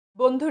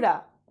বন্ধুরা,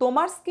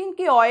 তোমার স্কিন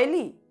কি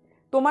অয়েলি?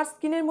 তোমার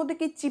স্কিনের মধ্যে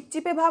কি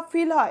চিপচিপে ভাব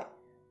ফিল হয়?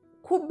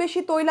 খুব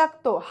বেশি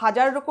তৈলাক্ত,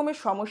 হাজার রকমের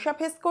সমস্যা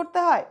ফেস করতে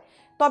হয়?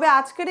 তবে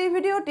আজকের এই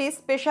ভিডিওটি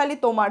স্পেশালি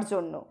তোমার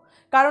জন্য।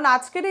 কারণ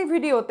আজকের এই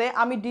ভিডিওতে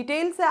আমি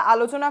ডিটেইলসে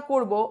আলোচনা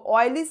করব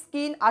অয়েলি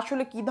স্কিন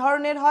আসলে কী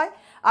ধরনের হয়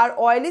আর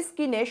অয়েলি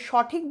স্কিনের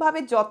সঠিকভাবে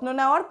যত্ন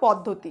নেওয়ার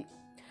পদ্ধতি।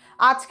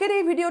 আজকের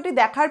এই ভিডিওটি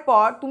দেখার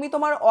পর তুমি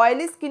তোমার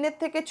অয়েলি স্কিনের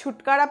থেকে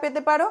ছুটকারা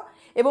পেতে পারো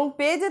এবং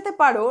পেয়ে যেতে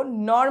পারো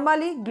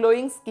normally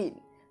glowing skin.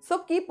 So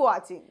keep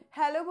watching.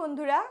 Hello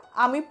বন্ধুরা,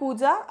 আমি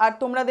পূজা আর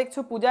তোমরা দেখছো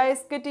পূজা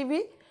এসকে টিভি।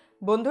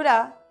 বন্ধুরা,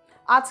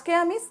 আজকে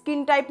আমি স্কিন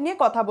টাইপ নিয়ে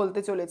কথা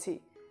বলতে চলেছি।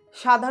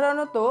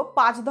 সাধারণত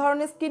 5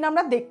 ধরনের স্কিন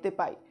আমরা দেখতে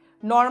পাই: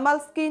 normal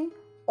skin,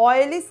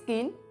 oily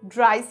skin,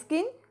 dry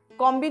skin,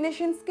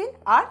 combination skin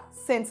আর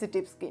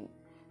সেনসিটিভ স্কিন।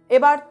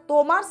 এবার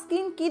তোমার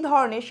স্কিন কী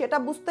ধরনের সেটা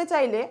বুঝতে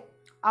চাইলে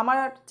আমার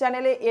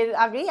চ্যানেলে এর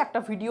আগেই একটা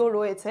ভিডিও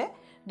রয়েছে,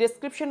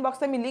 ডেসক্রিপশন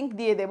বক্সে আমি লিঙ্ক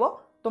দিয়ে দেব,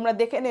 তোমরা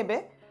দেখে নেবে।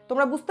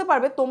 তোমরা বুঝতে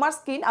পারবে তোমার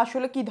স্কিন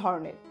আসলে কী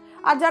ধরনের।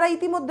 আর যারা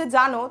ইতিমধ্যে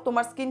জানো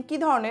তোমার স্কিন কী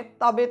ধরনের,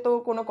 তবে তো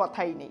কোনো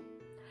কথাই নেই।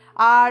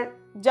 আর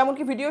যেমন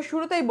কি ভিডিও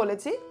শুরুতেই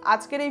বলেছি,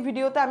 আজকের এই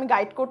ভিডিওতে আমি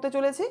গাইড করতে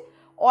চলেছি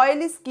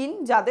অয়েলি স্কিন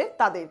যাদের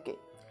তাদেরকে,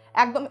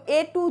 একদম A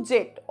to Z,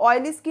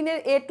 অয়েলি স্কিনের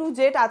A to Z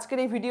আজকের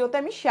এই ভিডিওতে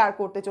আমি শেয়ার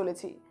করতে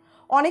চলেছি।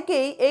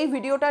 অনেকেই এই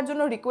ভিডিওটার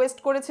জন্য রিকোয়েস্ট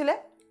করেছিলে,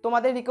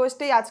 তোমাদের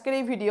রিকোয়েস্টেই আজকের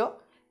এই ভিডিও।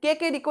 কে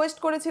কে রিকোয়েস্ট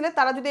করেছিলে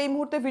তারা যদি এই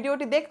মুহূর্তে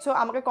ভিডিওটি দেখছো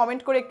আমাকে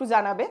কমেন্ট করে একটু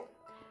জানাবে।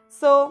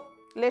 So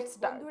let's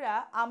start. বন্ধুরা,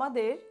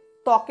 আমাদের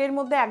ত্বকের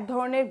মধ্যে এক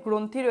ধরনের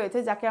গ্রন্থি রয়েছে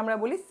যাকে আমরা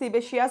বলি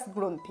সিবেশিয়াস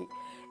গ্রন্থি।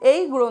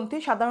 এই গ্রন্থি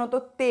সাধারণত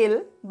তেল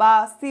বা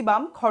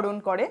সিবাম ক্ষরণ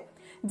করে,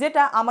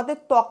 যেটা আমাদের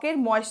ত্বকের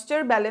ময়েশ্চার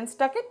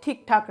ব্যালেন্সটাকে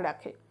ঠিকঠাক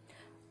রাখে।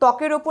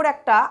 ত্বকের ওপর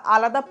একটা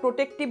আলাদা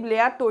প্রোটেক্টিভ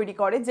লেয়ার তৈরি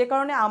করে, যে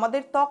কারণে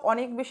আমাদের ত্বক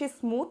অনেক বেশি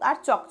স্মুথ আর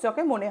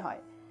চকচকে মনে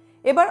হয়।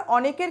 এবার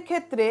অনেকের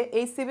ক্ষেত্রে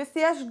এই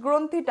সিবেসিয়াস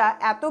গ্রন্থিটা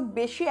এত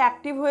বেশি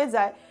অ্যাক্টিভ হয়ে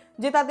যায়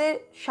যে তাদের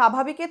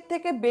স্বাভাবিকের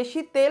থেকে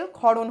বেশি তেল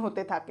ক্ষরণ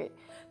হতে থাকে।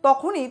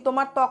 তখনই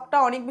তোমার ত্বকটা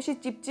অনেক বেশি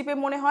চিপচিপে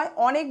মনে হয়,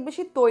 অনেক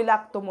বেশি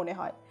তৈলাক্ত মনে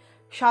হয়।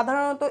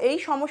 সাধারণত এই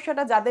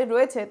সমস্যাটা যাদের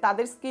রয়েছে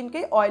তাদের স্কিনকে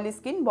অয়েলি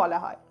স্কিন বলা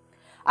হয়।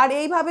 আর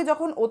এইভাবে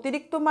যখন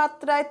অতিরিক্ত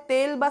মাত্রায়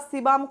তেল বা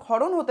সিবাম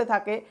ক্ষরণ হতে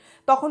থাকে,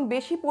 তখন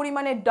বেশি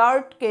পরিমাণে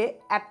ডার্টকে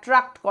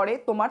অ্যাট্রাক্ট করে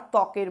তোমার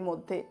ত্বকের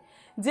মধ্যে,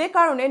 যে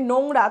কারণে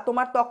নোংরা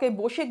তোমার ত্বকে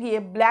বসে গিয়ে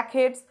ব্ল্যাক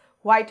হেডস,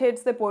 হোয়াইট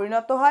হেডসে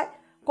পরিণত হয়।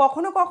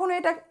 কখনো কখনো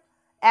এটা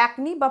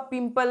অ্যাকনি বা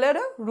পিম্পলের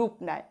রূপ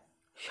নেয়।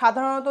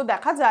 সাধারণত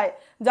দেখা যায়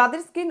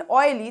যাদের স্কিন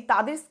অয়েলি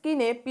তাদের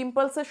স্কিনে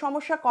পিম্পলসের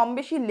সমস্যা কম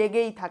বেশি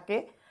লেগেই থাকে।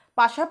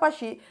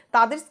 পাশাপাশি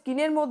তাদের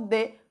স্কিনের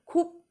মধ্যে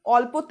খুব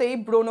অল্পতেই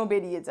ব্রণ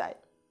বেরিয়ে যায়।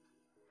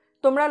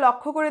 তোমরা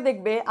লক্ষ্য করে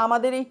দেখবে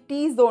আমাদের এই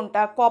টি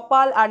জোনটা,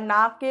 কপাল আর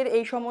নাকের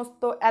এই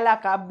সমস্ত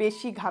এলাকা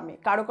বেশি ঘামে,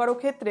 কারো কারো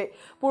ক্ষেত্রে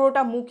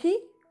পুরোটা মুখই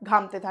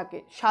ঘামতে থাকে।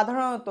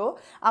 সাধারণত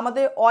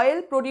আমাদের অয়েল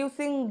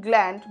প্রডিউসিং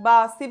গ্ল্যান্ড বা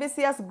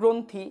সিবেসিয়াস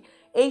গ্রন্থি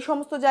এই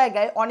সমস্ত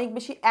জায়গায় অনেক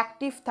বেশি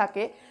অ্যাক্টিভ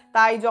থাকে।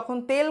 তাই যখন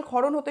তেল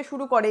ক্ষরণ হতে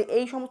শুরু করে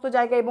এই সমস্ত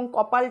জায়গায় এবং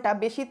কপালটা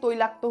বেশি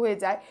তৈলাক্ত হয়ে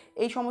যায়,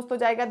 এই সমস্ত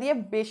জায়গা দিয়ে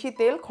বেশি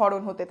তেল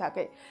ক্ষরণ হতে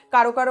থাকে।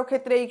 কারো কারো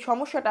ক্ষেত্রে এই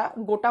সমস্যাটা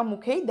গোটা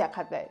মুখেই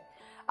দেখা দেয়।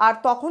 আর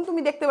তখন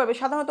তুমি দেখতে পাবে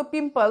সাধারণত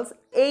পিম্পলস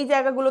এই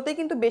জায়গাগুলোতেই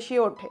কিন্তু বেশি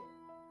ওঠে।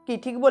 কি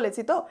ঠিক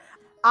বলেছি তো?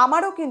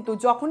 আমারও কিন্তু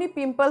যখনই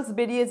পিম্পলস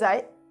বেরিয়ে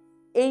যায়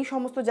এই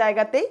সমস্ত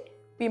জায়গাতেই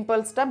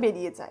পিম্পলসটা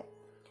বেরিয়ে যায়।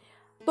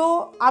 তো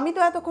আমি তো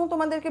এতক্ষণ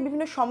তোমাদেরকে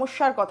বিভিন্ন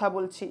সমস্যার কথা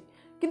বলছি,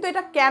 কিন্তু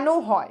এটা কেন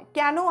হয়,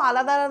 কেন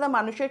আলাদা আলাদা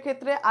মানুষের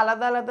ক্ষেত্রে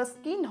আলাদা আলাদা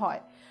স্কিন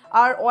হয়,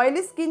 আর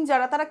অয়েলি স্কিন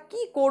যারা তারা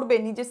কি করবে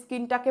নিজের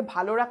স্কিনটাকে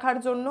ভালো রাখার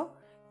জন্য?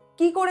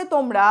 কি করে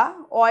তোমরা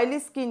অয়েলি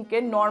স্কিনকে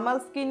নর্মাল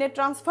স্কিনে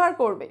ট্রান্সফার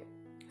করবে?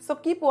 So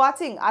keep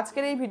watching.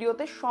 আজকের এই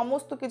ভিডিওতে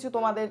সমস্ত কিছু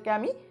তোমাদেরকে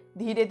আমি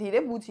ধীরে ধীরে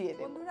বুঝিয়ে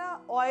দেব। বন্ধুরা,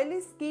 অয়েলি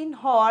স্কিন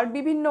হওয়ার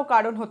বিভিন্ন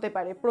কারণ হতে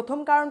পারে। প্রথম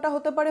কারণটা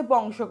হতে পারে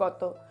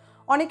বংশগত।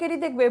 অনেকেরই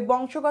দেখবে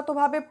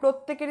বংশগতভাবে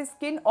প্রত্যেকেরই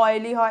স্কিন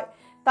অয়েলি হয়,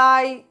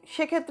 তাই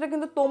সেক্ষেত্রে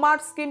কিন্তু তোমার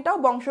স্কিনটাও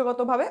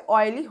বংশগতভাবে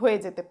অয়েলি হয়ে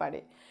যেতে পারে।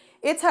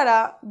 এছাড়া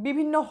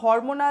বিভিন্ন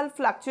হরমোনাল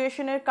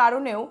ফ্লাকচুয়েশনের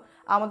কারণেও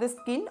আমাদের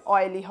স্কিন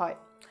অয়েলি হয়।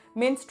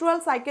 মেনস্ট্রুয়াল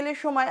সাইকেলের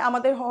সময়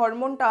আমাদের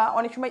হরমোনটা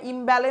অনেক সময়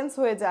ইমব্যালেন্স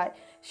হয়ে যায়,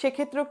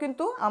 সেক্ষেত্রেও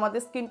কিন্তু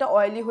আমাদের স্কিনটা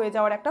অয়েলি হয়ে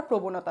যাওয়ার একটা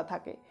প্রবণতা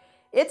থাকে।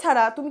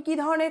 এছাড়া তুমি কী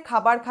ধরনের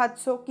খাবার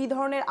খাচ্ছ, কী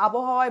ধরনের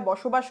আবহাওয়ায়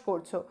বসবাস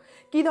করছো,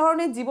 কী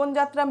ধরনের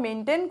জীবনযাত্রা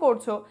মেনটেন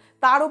করছো,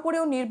 তার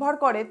উপরেও নির্ভর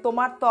করে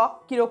তোমার ত্বক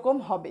কীরকম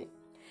হবে।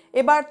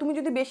 এবার তুমি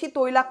যদি বেশি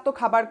তৈলাক্ত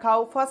খাবার খাও,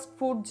 ফাস্ট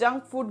ফুড, জাঙ্ক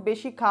ফুড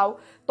বেশি খাও,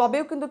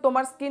 তবেও কিন্তু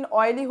তোমার স্কিন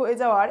অয়েলি হয়ে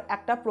যাওয়ার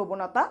একটা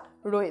প্রবণতা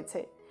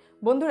রয়েছে।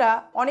 বন্ধুরা,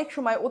 অনেক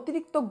সময়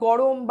অতিরিক্ত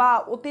গরম বা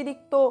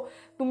অতিরিক্ত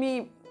তুমি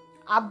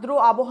আর্দ্র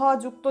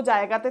আবহাওয়াযুক্ত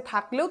জায়গাতে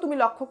থাকলেও তুমি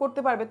লক্ষ্য করতে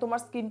পারবে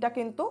তোমার স্কিনটা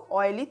কিন্তু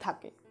অয়েলি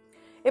থাকে।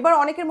 এবার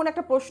অনেকের মনে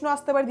একটা প্রশ্ন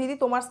আসতে পারে, দিদি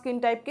তোমার স্কিন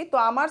টাইপ কি? তো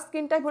আমার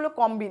স্কিন টাইপ হলো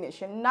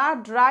কম্বিনেশন, না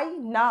ড্রাই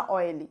না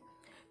অয়েলি।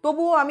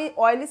 তবুও আমি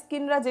অয়েলি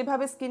স্কিনরা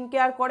যেভাবে স্কিন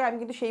কেয়ার করে আমি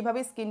কিন্তু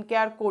সেইভাবেই স্কিন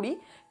কেয়ার করি,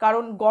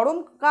 কারণ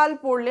গরমকাল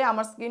পড়লে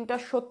আমার স্কিনটা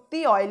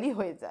সত্যিই অয়েলি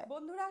হয়ে যায়।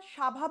 বন্ধুরা,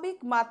 স্বাভাবিক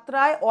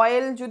মাত্রায়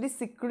অয়েল যদি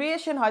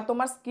সিক্রিয়েশন হয়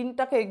তোমার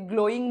স্কিনটাকে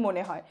গ্লোয়িং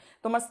মনে হয়,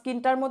 তোমার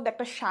স্কিনটার মধ্যে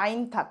একটা শাইন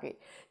থাকে।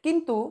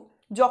 কিন্তু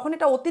যখন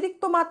এটা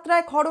অতিরিক্ত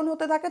মাত্রায় ক্ষরণ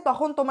হতে থাকে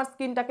তখন তোমার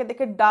স্কিনটাকে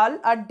দেখে ডাল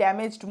আর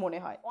ড্যামেজড মনে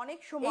হয়। অনেক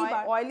সময়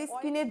অয়েলি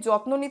স্কিনের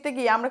যত্ন নিতে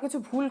গিয়ে আমরা কিছু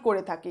ভুল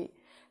করে থাকি।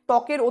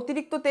 ত্বকের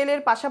অতিরিক্ত তেলের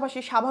পাশাপাশি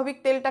স্বাভাবিক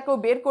তেলটাকেও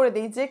বের করে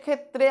দিই, যে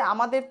ক্ষেত্রে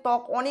আমাদের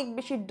ত্বক অনেক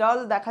বেশি ডাল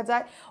দেখা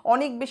যায়,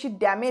 অনেক বেশি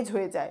ড্যামেজ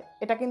হয়ে যায়।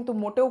 এটা কিন্তু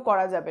মোটেও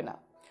করা যাবে না।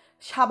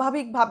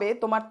 স্বাভাবিকভাবে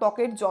তোমার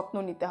ত্বকের যত্ন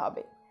নিতে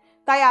হবে।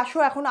 তাই আসো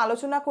এখন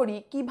আলোচনা করি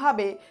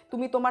কিভাবে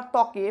তুমি তোমার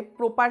ত্বকে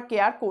প্রপার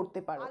কেয়ার করতে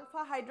পারো।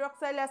 আলফা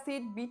হাইড্রক্সাইল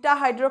অ্যাসিড, বিটা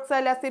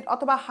হাইড্রক্সাইল অ্যাসিড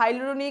অথবা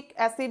হাইলুরোনিক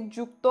অ্যাসিড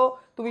যুক্ত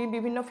তুমি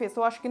বিভিন্ন ফেস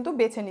ওয়াশ কিন্তু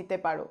বেছে নিতে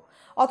পারো।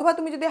 অথবা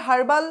তুমি যদি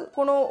হার্বাল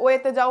কোনো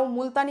ওয়েতে যাও,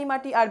 মুলতানি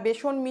মাটি আর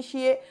বেসন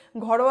মিশিয়ে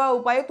ঘরোয়া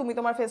উপায়ে তুমি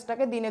তোমার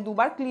ফেসটাকে দিনে 2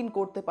 বার ক্লিন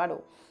করতে পারো।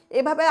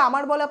 এভাবে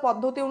আমার বলা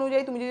পদ্ধতি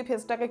অনুযায়ী তুমি যদি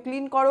ফেসটাকে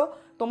ক্লিন করো,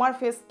 তোমার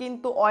ফেস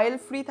কিন্তু অয়েল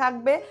ফ্রি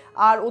থাকবে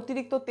আর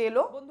অতিরিক্ত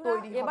তেলও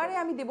তৈরি হবে। এবারে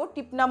আমি দেব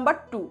টিপ নাম্বার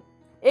 2।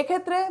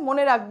 এক্ষেত্রে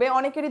মনে রাখবে,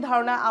 অনেকেরই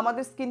ধারণা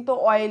আমাদের স্কিন তো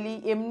অয়েলি,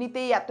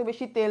 এমনিতেই এত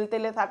বেশি তেল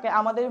তেলে থাকে,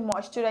 আমাদের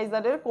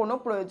ময়শ্চারাইজারের কোনো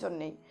প্রয়োজন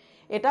নেই।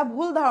 এটা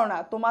ভুল ধারণা।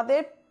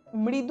 তোমাদের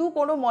মৃদু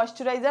কোনো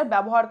ময়শ্চারাইজার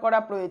ব্যবহার করা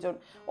প্রয়োজন,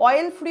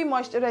 অয়েল ফ্রি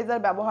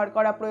ময়শ্চারাইজার ব্যবহার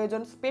করা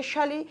প্রয়োজন।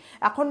 স্পেশালি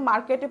এখন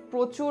মার্কেটে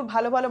প্রচুর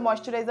ভালো ভালো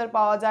ময়শ্চারাইজার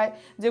পাওয়া যায়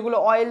যেগুলো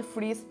oil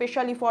free,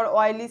 specially for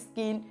oily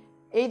skin.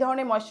 এই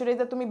ধরনের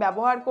ময়শ্চারাইজার তুমি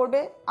ব্যবহার করবে।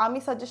 আমি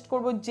সাজেস্ট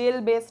করব জেল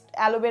বেসড,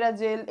 অ্যালোভেরা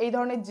জেল, এই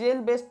ধরনের জেল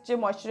বেসড যে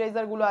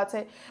ময়শ্চারাইজারগুলো আছে,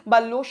 বা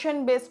লোশন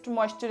বেসড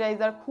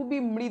ময়শ্চারাইজার, খুবই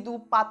মৃদু,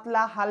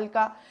 পাতলা,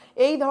 হালকা,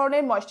 এই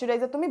ধরনের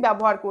ময়শ্চারাইজার তুমি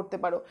ব্যবহার করতে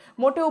পারো।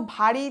 মোটেও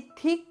ভারী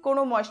থিক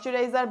কোনো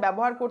ময়শ্চারাইজার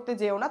ব্যবহার করতে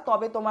যেও না,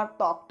 তবে তোমার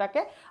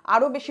ত্বকটাকে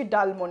আরও বেশি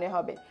ডাল মনে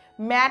হবে।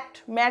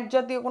 ম্যাট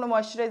জাতীয় কোনো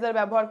ময়শ্চারাইজার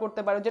ব্যবহার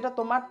করতে পারো, যেটা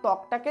তোমার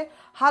ত্বকটাকে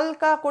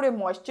হালকা করে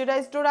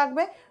ময়শ্চারাইজডও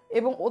রাখবে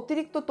এবং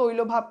অতিরিক্ত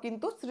তৈলভাব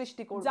কিন্তু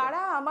সৃষ্টি করবে।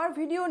 যারা আমার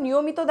ভিডিও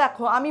নিয়মিত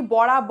দেখো, আমি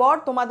বরাবর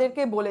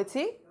তোমাদেরকে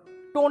বলেছি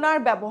টোনার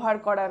ব্যবহার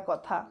করার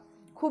কথা।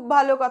 খুব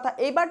ভালো কথা।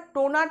 এবার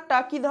টোনারটা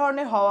কী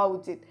ধরনের হওয়া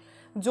উচিত?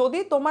 যদি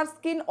তোমার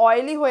স্কিন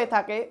অয়েলি হয়ে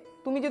থাকে,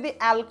 তুমি যদি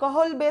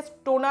অ্যালকোহল বেসড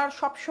টোনার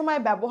সবসময়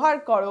ব্যবহার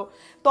করো,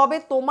 তবে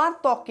তোমার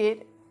ত্বকের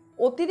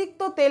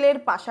অতিরিক্ত তেলের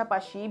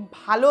পাশাপাশি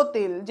ভালো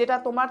তেল, যেটা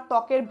তোমার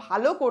ত্বকের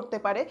ভালো করতে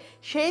পারে,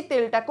 সেই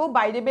তেলটাকেও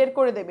বাইরে বের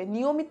করে দেবে।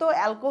 নিয়মিত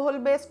অ্যালকোহল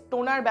বেসড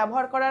টোনার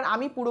ব্যবহার করার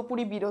আমি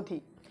পুরোপুরি বিরোধী।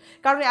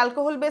 কারণ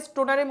অ্যালকোহল বেসড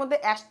টোনারের মধ্যে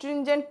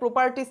অ্যাস্ট্রিনজেন্ট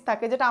প্রপার্টিস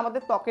থাকে, যেটা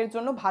আমাদের ত্বকের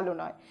জন্য ভালো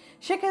নয়।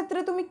 সেক্ষেত্রে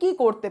তুমি কি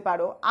করতে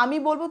পারো? আমি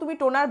বলবো তুমি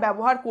টোনার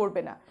ব্যবহার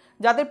করবে না।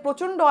 যাদের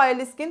প্রচণ্ড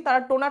অয়েলি স্কিন তারা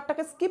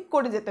টোনারটাকে স্কিপ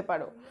করে যেতে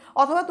পারো।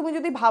 অথবা তুমি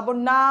যদি ভাবো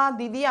না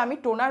দিদি আমি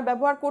টোনার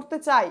ব্যবহার করতে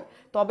চাই,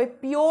 তবে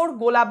পিওর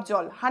গোলাপ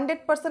জল,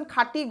 100%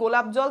 খাঁটি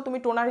গোলাপ জল তুমি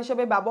টোনার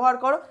হিসেবে ব্যবহার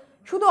করো।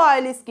 শুধু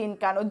অয়েলি স্কিন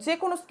কেন, যে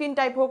কোনো স্কিন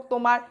টাইপ হোক,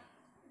 তোমার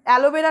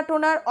অ্যালোভেরা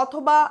টোনার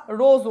অথবা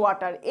রোজ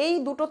ওয়াটার, এই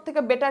দুটোর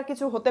থেকে বেটার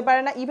কিছু হতে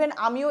পারে না। ইভেন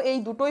আমিও এই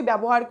দুটোই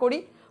ব্যবহার করি।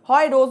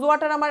 হয় রোজ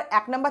ওয়াটার আমার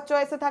 1 নাম্বার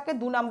চয়েসে থাকে,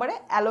 2 নম্বরে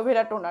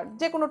অ্যালোভেরা টোনার,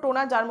 যে কোনো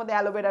টোনার যার মধ্যে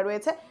অ্যালোভেরা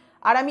রয়েছে।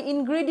 আর আমি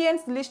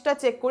ইনগ্রিডিয়েন্টস লিস্টটা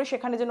চেক করি,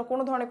 সেখানে যেন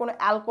কোনো ধরনের কোনো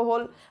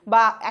অ্যালকোহল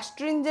বা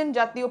অ্যাস্ট্রিনজেন্ট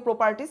জাতীয়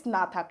প্রপার্টিস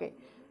না থাকে।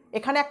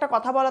 এখানে একটা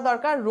কথা বলা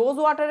দরকার, রোজ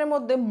ওয়াটারের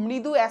মধ্যে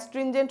মৃদু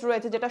অ্যাস্ট্রিনজেন্ট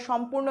রয়েছে, যেটা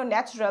সম্পূর্ণ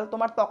ন্যাচারাল,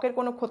 তোমার ত্বকের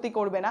কোনো ক্ষতি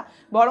করবে না,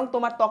 বরং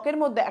তোমার ত্বকের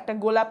মধ্যে একটা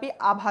গোলাপি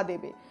আভা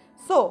দেবে।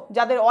 সো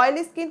যাদের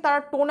অয়েলি স্কিন তারা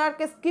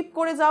টোনারকে স্কিপ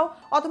করে যাও,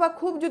 অথবা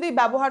খুব যদি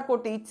ব্যবহার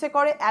করতে ইচ্ছে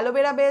করে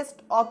অ্যালোভেরা বেসড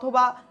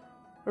অথবা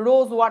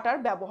রোজ ওয়াটার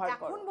ব্যবহার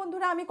করো। এখন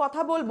বন্ধুরা আমি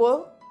কথা বলবো,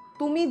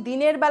 তুমি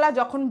দিনের বেলা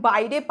যখন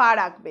বাইরে পা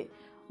রাখবে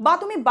বা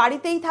তুমি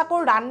বাড়িতেই থাকো,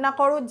 রান্না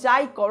করো,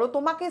 যাই করো,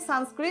 তোমাকে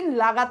সানস্ক্রিন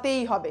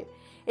লাগাতেই হবে।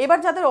 এবার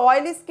যাদের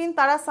অয়েলি স্কিন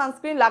তারা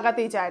সানস্ক্রিন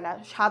লাগাতেই চায় না।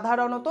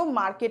 সাধারণত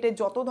মার্কেটে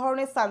যত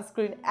ধরনের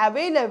সানস্ক্রিন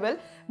অ্যাভেলেবেল,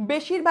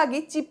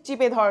 বেশিরভাগই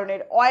চিপচিপে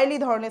ধরনের, অয়েলি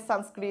ধরনের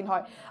সানস্ক্রিন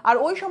হয়। আর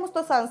ওই সমস্ত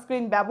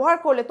সানস্ক্রিন ব্যবহার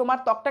করলে তোমার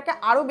ত্বকটাকে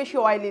আরও বেশি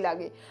অয়েলি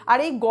লাগে। আর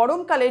এই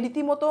গরমকালে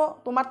রীতিমতো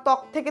তোমার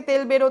ত্বক থেকে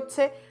তেল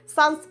বেরোচ্ছে,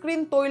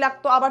 সানস্ক্রিন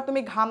তৈলাক্ত, আবার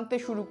তুমি ঘামতে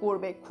শুরু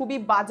করবে, খুবই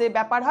বাজে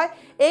ব্যাপার হয়।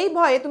 এই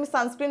ভয়ে তুমি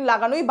সানস্ক্রিন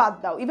লাগানোই বাদ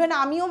দাও। ইভেন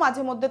আমিও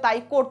মাঝে মধ্যে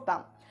তাই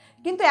করতাম,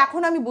 কিন্তু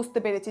এখন আমি বুঝতে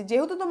পেরেছি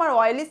যেহেতু তোমার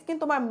অয়েলি স্কিন,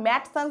 তোমার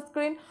ম্যাট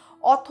সানস্ক্রিন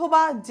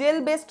অথবা জেল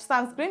বেসড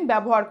সানস্ক্রিন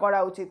ব্যবহার করা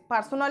উচিত।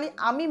 পার্সোনালি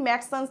আমি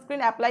ম্যাট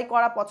সানস্ক্রিন অ্যাপ্লাই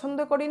করা পছন্দ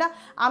করি না,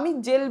 আমি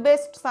জেল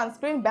বেসড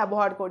সানস্ক্রিন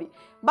ব্যবহার করি।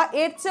 বা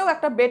এর চেয়েও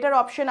একটা বেটার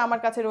অপশন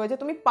আমার কাছে রয়েছে,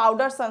 তুমি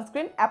পাউডার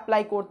সানস্ক্রিন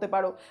অ্যাপ্লাই করতে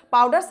পারো।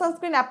 পাউডার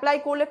সানস্ক্রিন অ্যাপ্লাই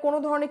করলে কোনো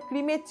ধরনের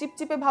ক্রিমের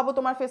চিপচিপে ভাবও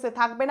তোমার ফেসে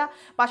থাকবে না,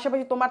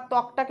 পাশাপাশি তোমার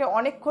ত্বকটাকে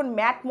অনেকক্ষণ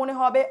ম্যাট মনে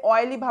হবে,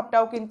 অয়েলি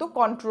ভাবটাও কিন্তু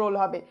কন্ট্রোল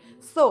হবে।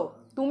 সো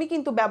তুমি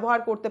কিন্তু ব্যবহার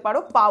করতে পারো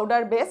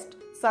পাউডার বেসড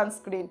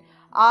সানস্ক্রিন।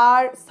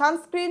 আর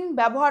সানস্ক্রিন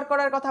ব্যবহার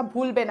করার কথা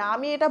ভুলবে না,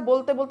 আমি এটা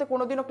বলতে বলতে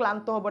কোনোদিনও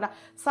ক্লান্ত হব না।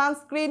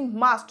 Sunscreen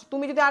must.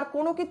 তুমি যদি আর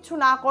কোনো কিছু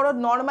না করো,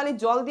 নর্মালি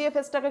জল দিয়ে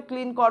ফেসটাকে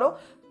ক্লিন করো,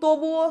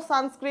 তবুও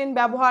সানস্ক্রিন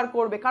ব্যবহার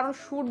করবে, কারণ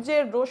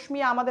সূর্যের রশ্মি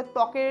আমাদের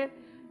ত্বকের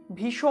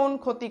ভীষণ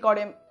ক্ষতি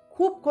করে,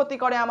 খুব ক্ষতি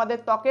করে আমাদের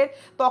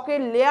ত্বকের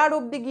লেয়ার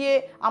অবধি গিয়ে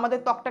আমাদের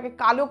ত্বকটাকে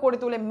কালো করে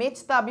তোলে,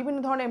 মেচতা, বিভিন্ন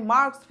ধরনের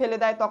মার্কস ফেলে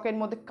দেয় ত্বকের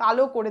মধ্যে,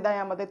 কালো করে দেয়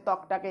আমাদের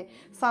ত্বকটাকে।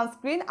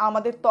 সানস্ক্রিন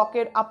আমাদের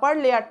ত্বকের আপার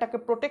লেয়ারটাকে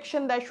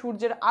প্রোটেকশন দেয়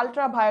সূর্যের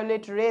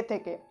আলট্রাভায়োলেট রে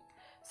থেকে।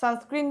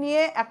 সানস্ক্রিন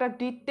নিয়ে একটা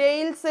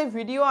ডিটেইলসে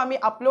ভিডিও আমি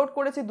আপলোড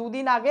করেছি 2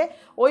 দিন আগে,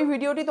 ওই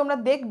ভিডিওটি তোমরা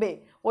দেখবে।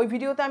 ওই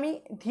ভিডিওতে আমি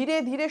ধীরে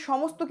ধীরে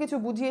সমস্ত কিছু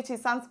বুঝিয়েছি,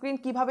 সানস্ক্রিন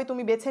কিভাবে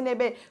তুমি বেছে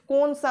নেবে,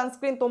 কোন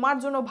সানস্ক্রিন তোমার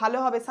জন্য ভালো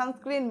হবে,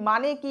 সানস্ক্রিন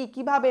মানে কি,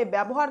 কিভাবে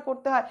ব্যবহার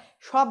করতে হয়,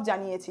 সব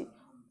জানিয়েছি।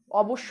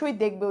 অবশ্যই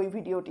দেখবে ওই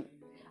ভিডিওটি।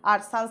 আর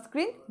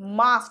সানস্ক্রিন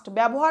মাস্ট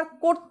ব্যবহার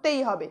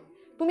করতেই হবে,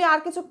 তুমি আর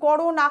কিছু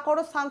করো না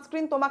করো,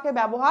 সানস্ক্রিন তোমাকে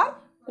ব্যবহার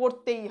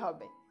করতেই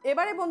হবে।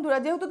 এবারে বন্ধুরা,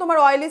 যেহেতু তোমার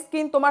অয়েলি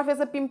স্কিন, তোমার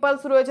ফেসে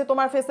পিম্পলস রয়েছে,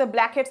 তোমার ফেসে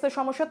ব্ল্যাক হেডসের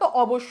সমস্যা তো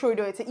অবশ্যই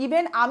রয়েছে।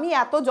 ইভেন আমি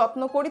এত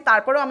যত্ন করি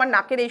তারপরেও আমার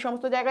নাকের এই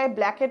সমস্ত জায়গায়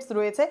ব্ল্যাক হেডস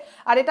রয়েছে।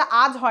 আর এটা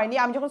আজ হয়নি,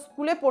 আমি যখন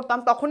স্কুলে পড়তাম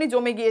তখনই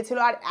জমে গিয়েছিল।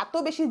 আর এত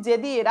বেশি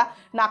জেদি এরা,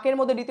 নাকের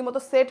মধ্যে রীতিমতো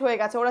সেট হয়ে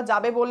গেছে, ওরা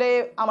যাবে বলে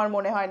আমার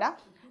মনে হয় না।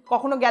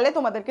 কখনো গেলে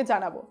তোমাদেরকে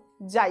জানাবো।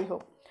 যাই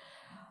হোক,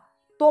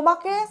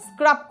 তোমাকে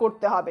স্ক্রাব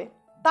করতে হবে।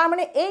 তার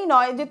মানে এই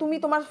নয় যে তুমি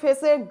তোমার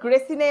ফেসের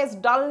গ্রেসিনেস,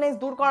 ডালনেস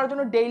দূর করার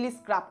জন্য ডেইলি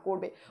স্ক্রাব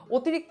করবে।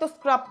 অতিরিক্ত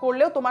স্ক্রাব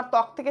করলেও তোমার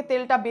ত্বক থেকে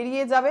তেলটা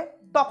বেরিয়ে যাবে,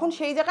 তখন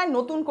সেই জায়গায়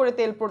নতুন করে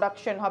তেল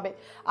প্রোডাকশন হবে,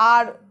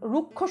 আর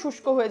রুক্ষ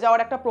শুষ্ক হয়ে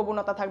যাওয়ার একটা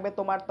প্রবণতা থাকবে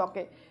তোমার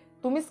ত্বকে।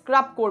 তুমি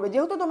স্ক্রাব করবে,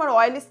 যেহেতু তোমার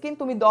অয়েলি স্কিন,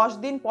 তুমি 10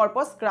 দিন পর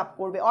পর স্ক্রাব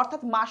করবে,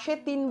 অর্থাৎ মাসে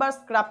 3 বার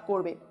স্ক্রাব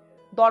করবে।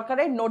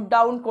 দরকারে নোট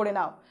ডাউন করে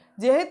নাও।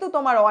 যেহেতু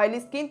তোমার অয়েলি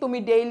স্কিন, তুমি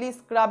ডেইলি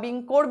স্ক্রাবিং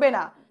করবে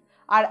না।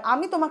 আর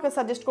আমি তোমাকে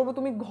সাজেস্ট করবো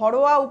তুমি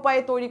ঘরোয়া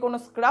উপায়ে তৈরি কোনো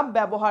স্ক্রাব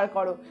ব্যবহার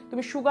করো।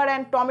 তুমি সুগার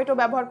অ্যান্ড টমেটো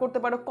ব্যবহার করতে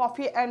পারো,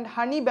 কফি অ্যান্ড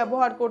হানি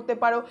ব্যবহার করতে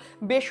পারো,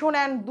 বেসন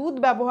অ্যান্ড দুধ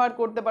ব্যবহার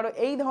করতে পারো।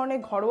 এই ধরনের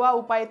ঘরোয়া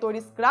উপায়ে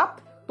তৈরি স্ক্রাব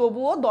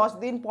তবুও 10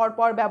 দিন পর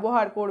পর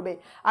ব্যবহার করবে।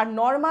 আর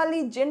নর্মালি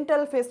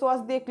জেন্টাল ফেস ওয়াশ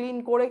দিয়ে ক্লিন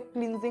করে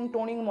ক্লিনজিং,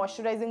 টোনিং,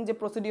 ময়শ্চারাইজিং যে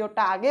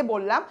প্রসিডিওরটা আগে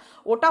বললাম,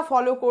 ওটা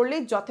ফলো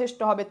করলেই যথেষ্ট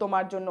হবে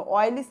তোমার জন্য।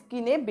 অয়েলি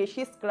স্কিনে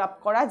বেশি স্ক্রাব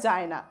করা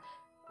যায় না।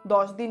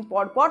 10 দিন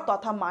পর পর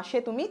তথা মাসে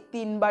তুমি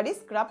 3 বারই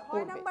স্ক্রাব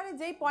করবে। 6 নম্বরে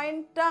যেই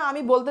পয়েন্টটা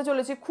আমি বলতে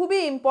চলেছি খুবই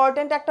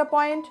ইম্পর্ট্যান্ট একটা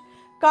পয়েন্ট,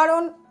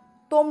 কারণ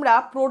তোমরা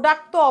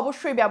প্রোডাক্ট তো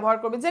অবশ্যই ব্যবহার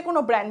করবে, যে কোনো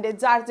ব্র্যান্ডের,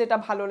 যার যেটা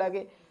ভালো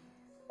লাগে।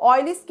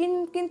 অয়েলি স্কিন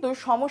কিন্তু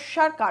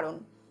সমস্যার কারণ।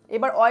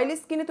 এবার অয়েলি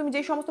স্কিনে তুমি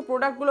যেই সমস্ত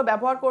প্রোডাক্টগুলো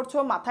ব্যবহার করছো,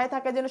 মাথায়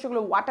থাকে যেন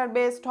সেগুলো ওয়াটার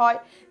বেসড হয়,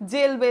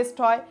 জেল বেসড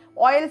হয়,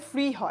 অয়েল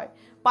ফ্রি হয়,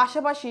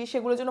 পাশাপাশি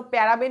সেগুলো যেন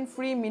paraben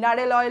free,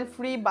 mineral oil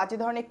free বা যে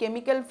ধরনের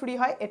কেমিক্যাল ফ্রি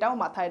হয়, এটাও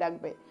মাথায়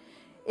রাখবে।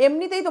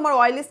 এমনিতেই তোমার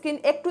অয়েলি স্কিন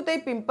একটুতেই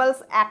পিম্পলস,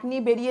 অ্যাকনি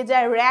বেরিয়ে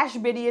যায়, র্যাশ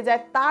বেরিয়ে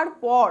যায়,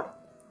 তারপর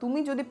তুমি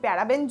যদি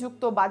প্যারাবেন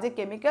যুক্ত বা যে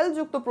কেমিক্যাল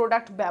যুক্ত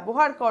প্রোডাক্ট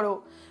ব্যবহার করো,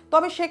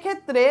 তবে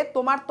সেক্ষেত্রে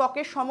তোমার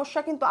ত্বকের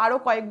সমস্যা কিন্তু আরও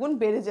কয়েক গুণ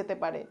বেড়ে যেতে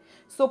পারে।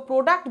 সো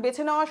প্রোডাক্ট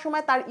বেছে নেওয়ার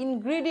সময় তার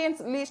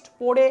ইনগ্রিডিয়েন্টস লিস্ট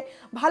পড়ে,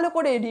 ভালো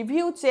করে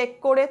রিভিউ চেক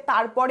করে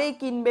তারপরেই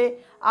কিনবে।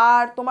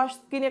 আর তোমার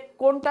স্কিনে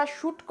কোনটা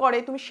শ্যুট করে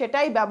তুমি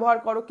সেটাই ব্যবহার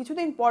করো।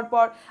 কিছুদিন পর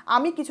পর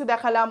আমি কিছু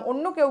দেখালাম,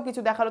 অন্য কেউ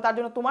কিছু দেখালো, তার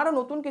জন্য তোমারও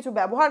নতুন কিছু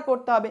ব্যবহার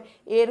করতে হবে,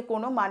 এর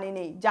কোনো মানে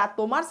নেই। যা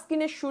তোমার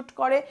স্কিনে শ্যুট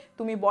করে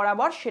তুমি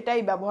বরাবর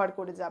সেটাই ব্যবহার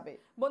করে যাবে।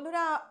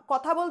 বন্ধুরা,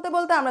 কথা বলতে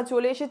বলতে আমরা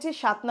চলে এসেছি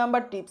 7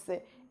 নাম্বার টিপসে।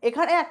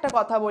 এখানে একটা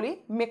কথা বলি,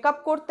 মেকআপ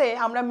করতে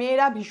আমরা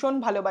মেয়েরা ভীষণ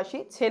ভালোবাসি,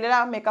 ছেলেরা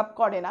মেকআপ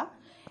করে না।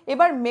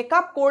 এবার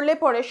মেকআপ করলে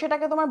পরে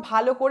সেটাকে তোমার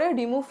ভালো করে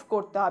রিমুভ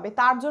করতে হবে।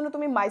 তার জন্য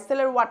তুমি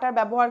মাইসেলের ওয়াটার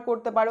ব্যবহার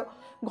করতে পারো,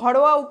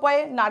 ঘরোয়া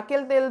উপায়ে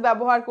নারকেল তেল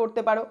ব্যবহার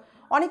করতে পারো।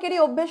 অনেকেরই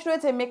অভ্যেস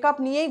রয়েছে মেকআপ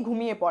নিয়েই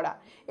ঘুমিয়ে পড়া।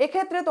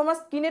 এক্ষেত্রে তোমার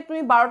স্কিনে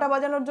তুমি 12টা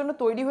বাজানোর জন্য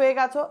তৈরি হয়ে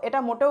গেছো, এটা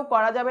মোটেও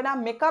করা যাবে না।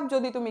 মেকআপ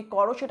যদি তুমি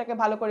করো সেটাকে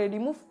ভালো করে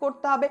রিমুভ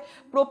করতে হবে,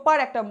 প্রপার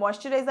একটা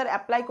ময়শ্চারাইজার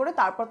অ্যাপ্লাই করে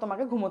তারপর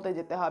তোমাকে ঘুমোতে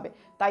যেতে হবে।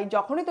 তাই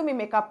যখনই তুমি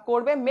মেকআপ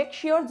করবে, মেক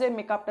শিওর যে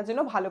মেকআপটা যেন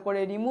ভালো করে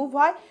রিমুভ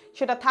হয়।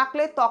 সেটা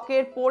থাকলে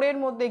ত্বকের পোরের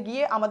মধ্যে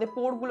গিয়ে আমাদের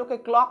পোরগুলোকে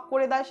ক্লগ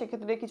করে দেয়,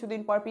 সেক্ষেত্রে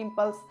কিছুদিন পর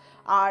পিম্পলস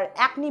আর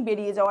অ্যাকনি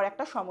বেরিয়ে যাওয়ার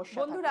একটা সমস্যা।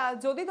 বন্ধুরা,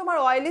 যদি তোমার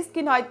অয়েলি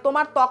স্কিন হয়,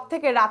 তোমার ত্বক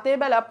থেকে রাতের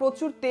বেলা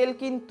প্রচুর তেল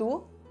কিন্তু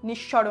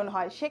নিঃসরণ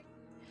হয়,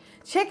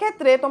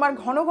 সেক্ষেত্রে তোমার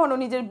ঘন ঘন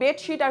নিজের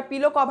বেডশিট আর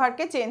পিলো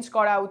কভারকে চেঞ্জ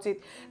করা উচিত।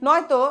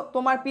 নয়তো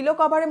তোমার পিলো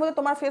কভারের মধ্যে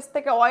তোমার ফেস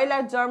থেকে অয়েল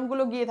আর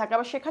জার্মগুলো গিয়ে থাকে,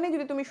 আবার সেখানে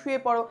যদি তুমি শুয়ে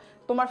পড়ো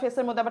তোমার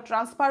ফেসের মধ্যে আবার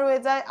ট্রান্সফার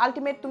হয়ে যায়।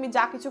 আলটিমেট তুমি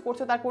যা কিছু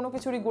করছো তার কোনো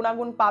কিছুরই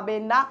গুণাগুণ পাবে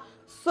না।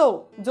 সো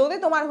যদি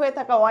তোমার হয়ে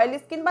থাকা অয়েলি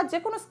স্কিন বা যে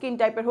কোনো স্কিন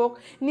টাইপের হোক,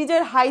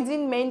 নিজের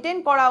হাইজিন মেনটেন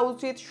করা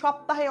উচিত।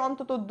 সপ্তাহে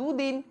অন্তত 2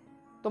 দিন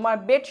তোমার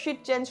বেডশিট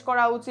চেঞ্জ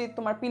করা উচিত,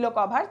 তোমার পিলো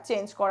কভার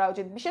চেঞ্জ করা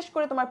উচিত। বিশেষ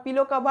করে তোমার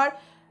পিলো কভার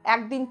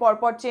একদিন পর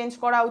পর চেঞ্জ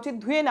করা উচিত,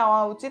 ধুয়ে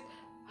নেওয়া উচিত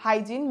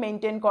হাইজিন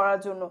মেনটেন করার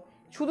জন্য।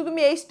 শুধু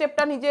তুমি এই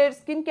স্টেপটা নিজের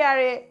স্কিন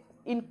কেয়ারে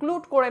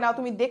ইনক্লুড করে নাও,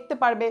 তুমি দেখতে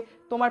পারবে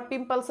তোমার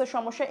পিম্পলসের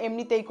সমস্যা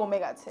এমনিতেই কমে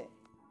গেছে।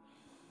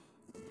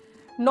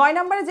 9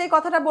 নম্বরে যে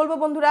কথাটা বলবো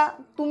বন্ধুরা,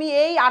 তুমি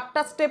এই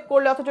 8টা স্টেপ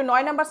করলে অথচ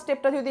 9 নাম্বার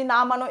স্টেপটা যদি না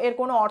মানো, এর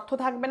কোনো অর্থ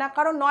থাকবে না।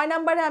 কারণ 9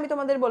 নম্বরে আমি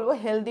তোমাদের বলবো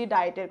হেলদি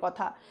ডায়েটের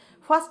কথা।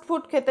 ফাস্ট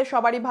ফুড খেতে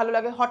সবারই ভালো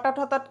লাগে, হঠাৎ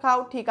হঠাৎ খাও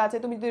ঠিক আছে,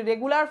 তুমি যদি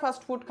রেগুলার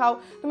ফাস্ট ফুড খাও,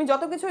 তুমি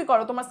যত কিছুই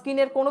করো, তোমার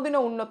স্কিনের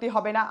কোনোদিনও উন্নতি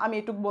হবে না, আমি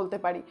এটুকু বলতে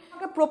পারি।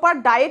 প্রপার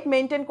ডায়েট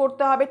মেনটেন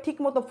করতে হবে,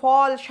 ঠিকমতো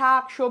ফল,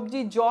 শাক,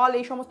 সবজি, জল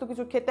এই সমস্ত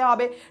কিছু খেতে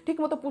হবে,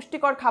 ঠিকমতো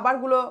পুষ্টিকর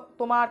খাবারগুলো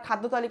তোমার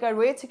খাদ্য তালিকায়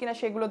রয়েছে কিনা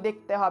সেগুলো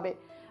দেখতে হবে।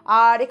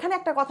 আর এখানে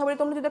একটা কথা বলি,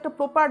 তোমরা যদি একটা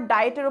প্রপার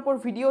ডায়েটের ওপর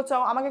ভিডিও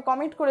চাও আমাকে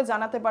কমেন্ট করে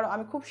জানাতে পারো,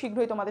 আমি খুব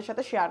শীঘ্রই তোমাদের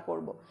সাথে শেয়ার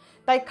করব।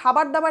 তাই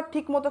খাবার দাবার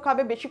ঠিক মতো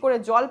খাবে, বেশি করে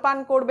জল পান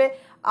করবে,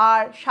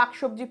 আর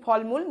শাকসবজি,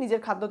 ফলমূল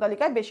নিজের খাদ্য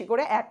তালিকায় বেশি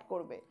করে অ্যাড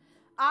করবে।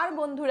 আর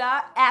বন্ধুরা,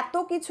 এত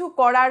কিছু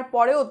করার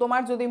পরেও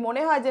তোমার যদি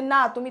মনে হয় যে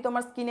না তুমি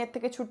তোমার স্কিনের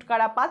থেকে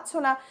ছুটকারা পাচ্ছ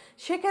না,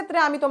 সেক্ষেত্রে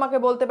আমি তোমাকে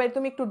বলতে পারি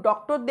তুমি একটু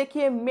ডক্টর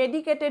দেখিয়ে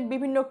মেডিকেটেড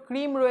বিভিন্ন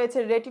ক্রিম রয়েছে,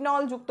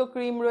 রেটিনল যুক্ত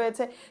ক্রিম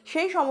রয়েছে,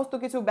 সেই সমস্ত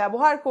কিছু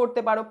ব্যবহার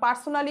করতে পারো।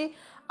 পার্সোনালি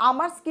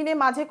আমার স্কিনে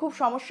মাঝে খুব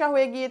সমস্যা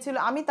হয়ে গিয়েছিল,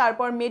 আমি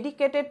তারপর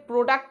মেডিকেটেড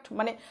প্রোডাক্ট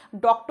মানে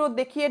ডক্টর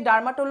দেখিয়ে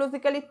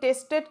ডার্মাটোলজিক্যালি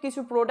টেস্টেড কিছু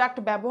প্রোডাক্ট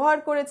ব্যবহার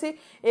করেছি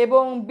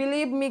এবং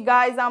বিলিভ মি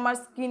গাইজ, আমার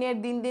স্কিনের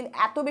দিন দিন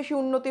এত বেশি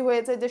উন্নতি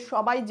হয়েছে যে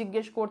সবাই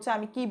জিজ্ঞেস করছে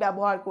আমি কি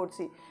ব্যবহার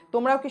করছি।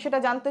 তোমরাও কি সেটা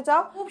জানতে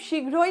চাও? খুব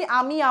শীঘ্রই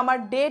আমি আমার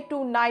day to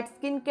night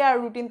skin care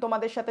routine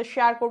তোমাদের সাথে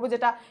শেয়ার করবো,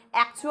 যেটা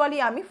অ্যাকচুয়ালি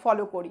আমি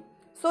ফলো করি।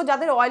 সো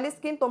যাদের অয়েলি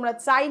স্কিন, তোমরা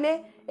চাইলে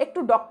একটু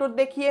ডক্টর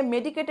দেখিয়ে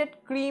medicated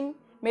cream,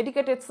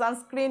 medicated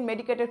sunscreen,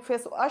 medicated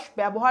face wash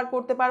ব্যবহার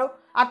করতে পারো।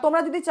 আর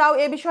তোমরা যদি চাও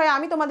এ বিষয়ে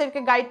আমি তোমাদেরকে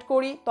গাইড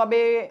করি, তবে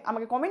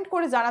আমাকে কমেন্ট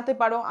করে জানাতে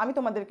পারো, আমি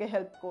তোমাদেরকে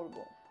হেল্প করব।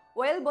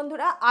 ওয়েল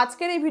বন্ধুরা,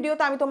 আজকের এই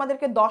ভিডিওতে আমি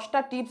তোমাদেরকে 10টা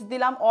টিপস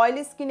দিলাম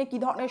অয়েলি স্কিনে কী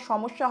ধরনের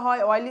সমস্যা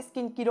হয়, অয়েলি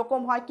স্কিন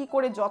কীরকম হয়, কী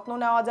করে যত্ন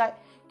নেওয়া যায়,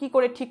 কী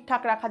করে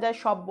ঠিকঠাক রাখা যায়,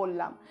 সব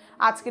বললাম।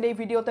 আজকের এই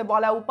ভিডিওতে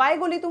বলা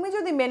উপায়গুলি তুমি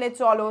যদি মেনে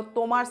চলো,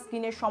 তোমার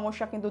স্কিনের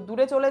সমস্যা কিন্তু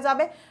দূরে চলে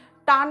যাবে।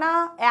 টানা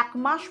 1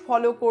 মাস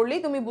ফলো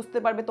করলেই তুমি বুঝতে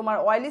পারবে তোমার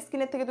অয়েলি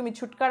স্কিনের থেকে তুমি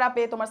ছুটকারা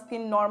পেয়ে তোমার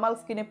স্কিন নর্মাল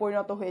স্কিনে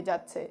পরিণত হয়ে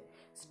যাচ্ছে।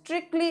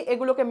 স্ট্রিক্টলি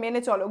এগুলোকে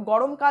মেনে চলো।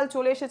 গরমকাল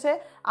চলে এসেছে,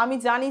 আমি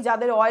জানি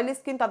যাদের অয়েলি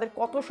স্কিন তাদের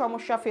কত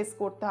সমস্যা ফেস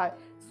করতে হয়।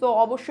 সো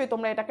অবশ্যই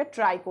তোমরা এটাকে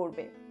ট্রাই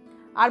করবে।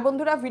 আর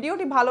বন্ধুরা,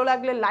 ভিডিওটি ভালো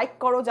লাগলে লাইক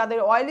করো, যাদের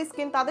অয়েলি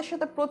স্কিন তাদের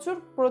সাথে প্রচুর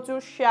প্রচুর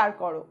শেয়ার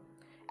করো।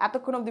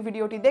 এতক্ষণ অবধি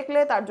ভিডিওটি দেখলে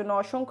তার জন্য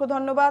অসংখ্য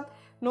ধন্যবাদ।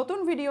 নতুন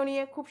ভিডিও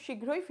নিয়ে খুব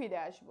শীঘ্রই ফিরে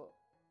আসবো।